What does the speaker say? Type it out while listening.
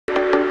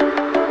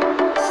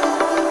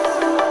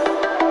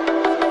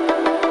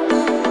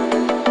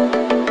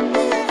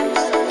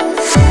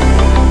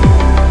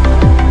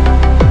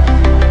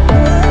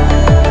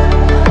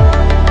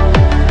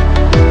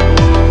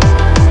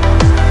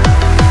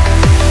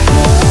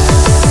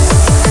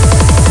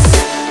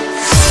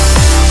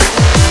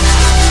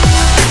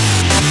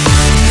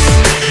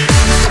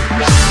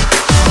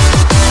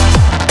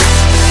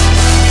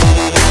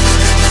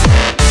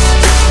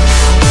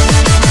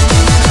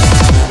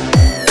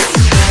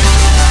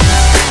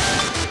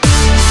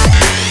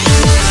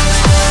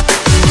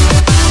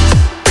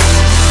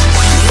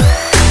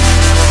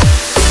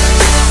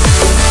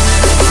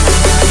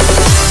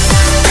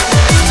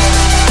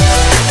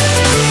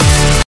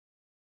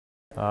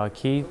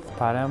Keith,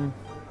 Phathaem,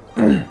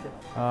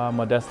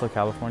 Modesto,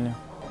 California.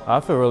 I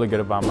feel really good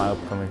about my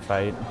upcoming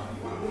fight.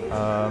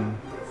 I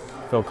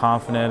feel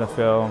confident. I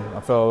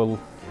feel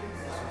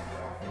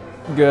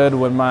good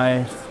with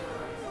my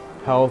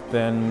health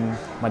and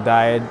my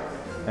diet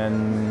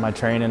and my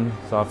training.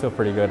 So I feel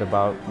pretty good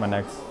about my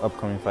next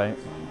upcoming fight.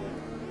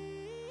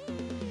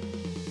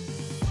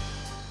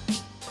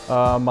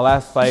 My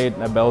last fight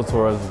at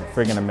Bellator was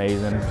freaking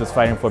amazing. Just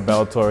fighting for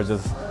Bellator,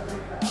 just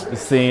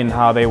seeing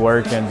how they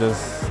work and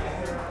just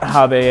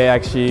how they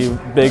actually,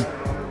 big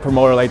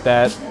promoter like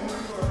that,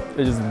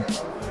 they just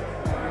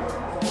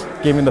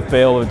gave me the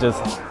feel of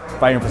just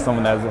fighting for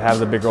someone that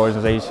has a bigger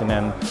organization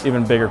and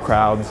even bigger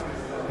crowds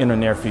in the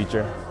near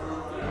future.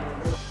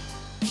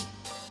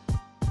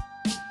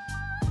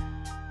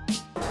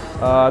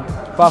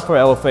 Fought for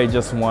LFA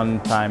just one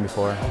time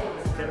before.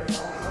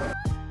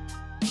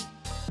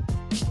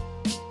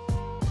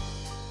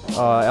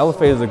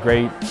 LFA is a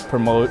great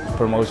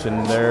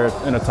promotion. They're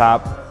in the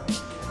top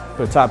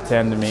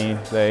 10 to me.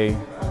 They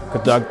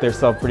conduct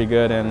themselves pretty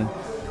good, and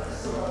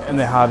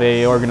how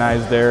they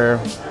organize their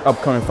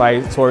upcoming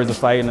fights, towards the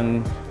fight,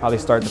 and how they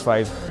start the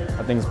fight,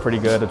 I think it's pretty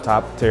good. The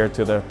top tier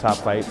to the top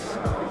fights.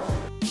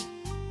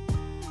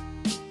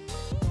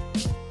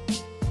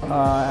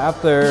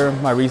 After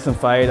my recent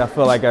fight, I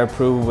feel like I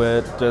improved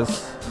with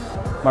just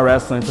my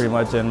wrestling pretty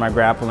much, and my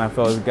grappling I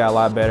feel it got a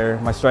lot better.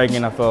 My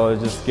striking I feel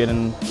is just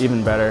getting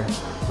even better.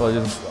 So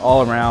just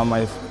all around,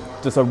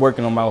 just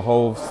working on my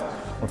whole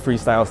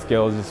freestyle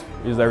skills,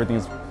 just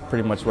everything's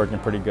pretty much working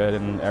pretty good,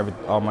 and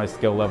all my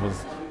skill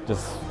levels,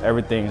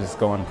 everything's just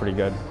going pretty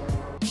good.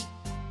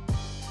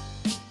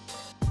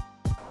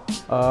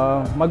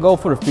 My goal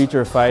for the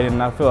future of fighting,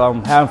 I feel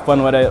I'm having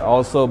fun with it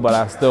also, but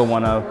I still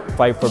want to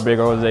fight for a big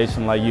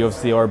organization like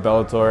UFC or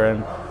Bellator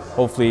and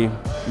hopefully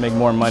make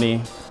more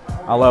money.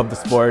 I love the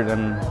sport,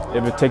 and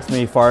if it takes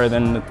me farther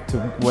than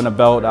to win a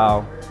belt,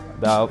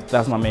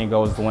 that's my main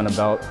goal, is to win a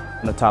belt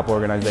in the top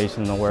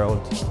organization in the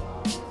world.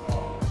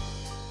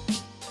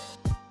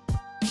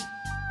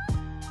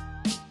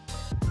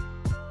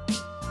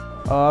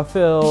 I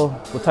feel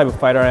what type of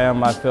fighter I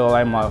am. I feel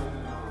I'm an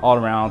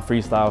all-around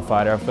freestyle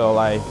fighter. I feel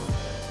like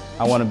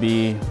I want to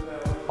be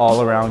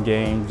all-around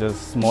game,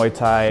 just Muay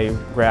Thai,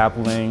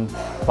 grappling,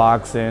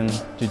 boxing,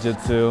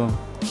 jiu-jitsu,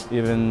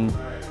 even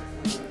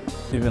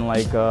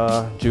like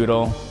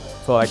judo. I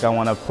feel like I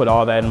want to put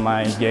all that in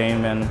my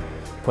game and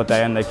put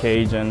that in the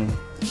cage, and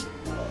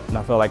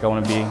I feel like I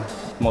want to be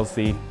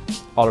mostly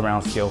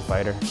all-around skill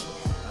fighter.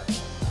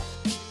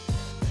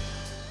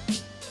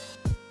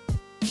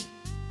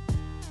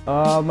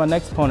 My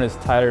next opponent is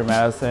Tyler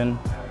Madison.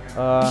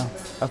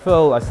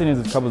 I've seen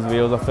his couple of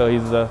videos. I feel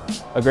he's a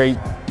great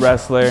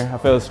wrestler. I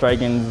feel his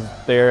striking's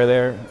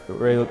there,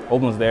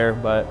 almost there,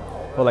 but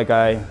I feel like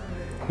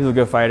he's a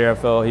good fighter. I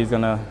feel he's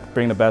gonna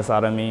bring the best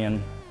out of me.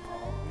 And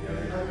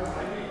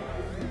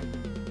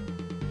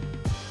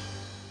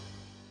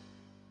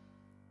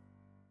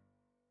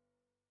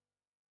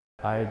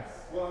I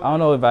don't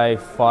know if I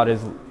fought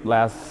his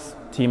last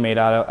teammate.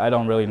 I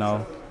don't really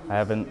know. I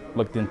haven't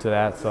looked into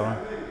that, so.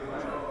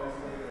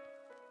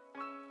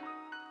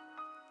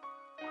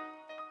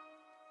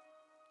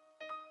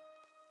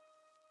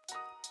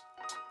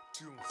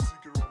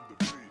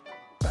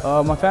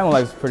 My family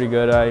life's pretty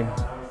good.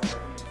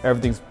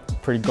 Everything's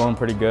going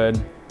pretty good,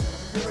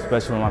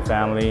 especially with my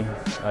family.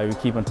 We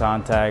keep in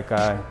contact.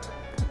 My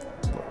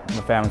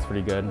family's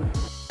pretty good.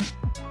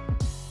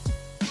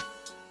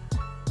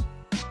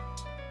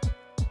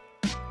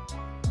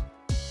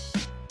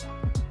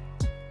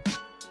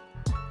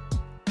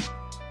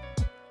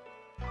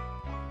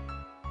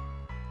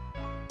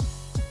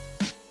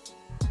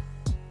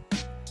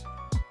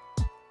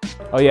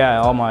 Oh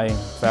yeah, all my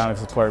family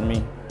support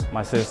me.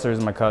 My sisters,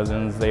 my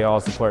cousins, they all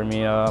support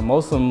me.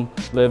 Most of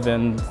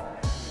them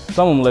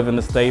some of them live in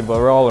the state, but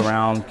we're all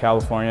around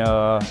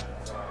California,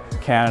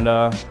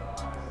 Canada,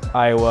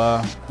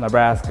 Iowa,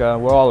 Nebraska.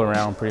 We're all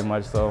around pretty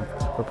much, so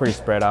we're pretty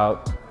spread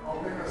out.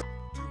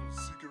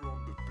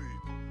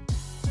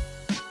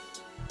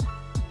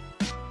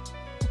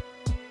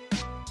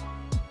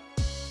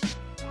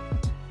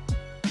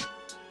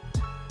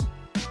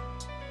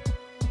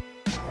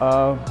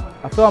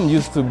 I feel I'm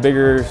used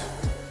to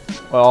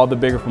all the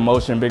bigger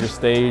promotion, bigger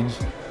stage,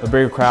 the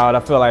bigger crowd. I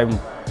feel like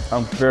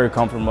I'm very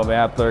comfortable.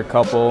 After a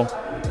couple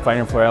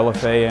fighting for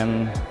LFA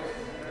and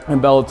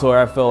Bellator,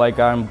 I feel like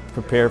I'm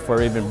prepared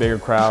for even bigger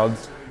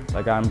crowds.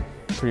 Like I'm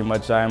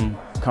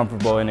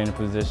comfortable in any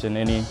position,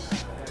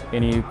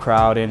 any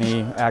crowd,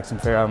 any action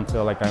fair. I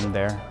feel like I'm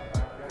there.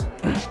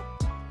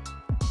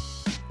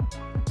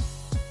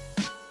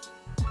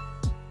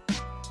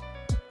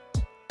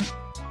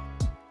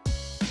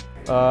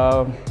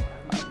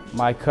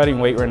 My cutting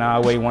weight right now, I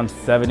weigh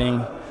 170,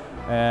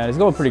 and it's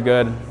going pretty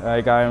good.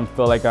 Like I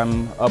feel like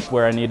I'm up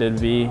where I needed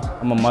to be.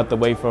 I'm a month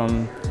away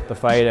from the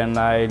fight, and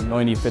I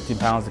only need 15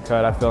 pounds to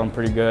cut. I feel I'm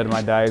pretty good.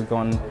 My diet's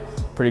going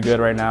pretty good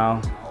right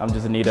now. I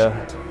just need to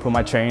put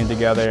my training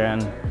together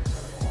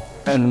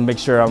and make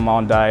sure I'm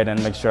on diet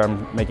and make sure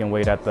I'm making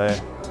weight at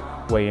the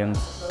weigh-ins.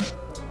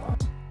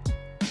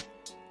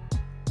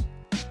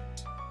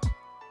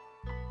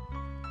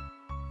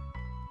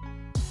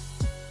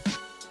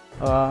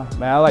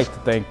 Man, I like to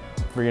thank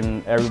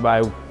freaking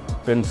everybody who's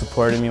been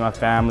supporting me, my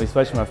family,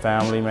 especially my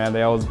family, man.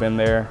 They always been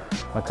there.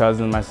 My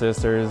cousins, my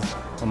sisters,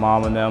 my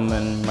mom and them,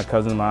 and my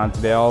cousin and my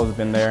auntie, they always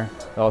been there.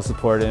 They all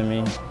supported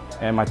me.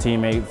 And my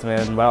teammates,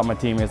 man, without my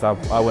teammates, I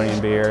wouldn't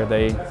even be here.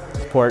 They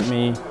support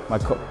me, my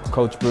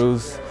Coach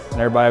Bruce, and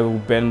everybody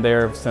who's been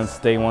there since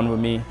day one with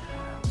me.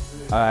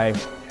 I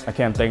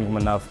can't thank them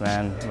enough,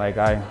 man. Like,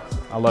 I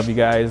love you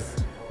guys.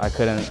 I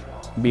couldn't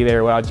be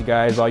there without you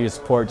guys. All your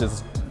support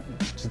just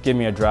give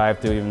me a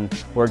drive to even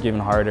work even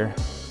harder.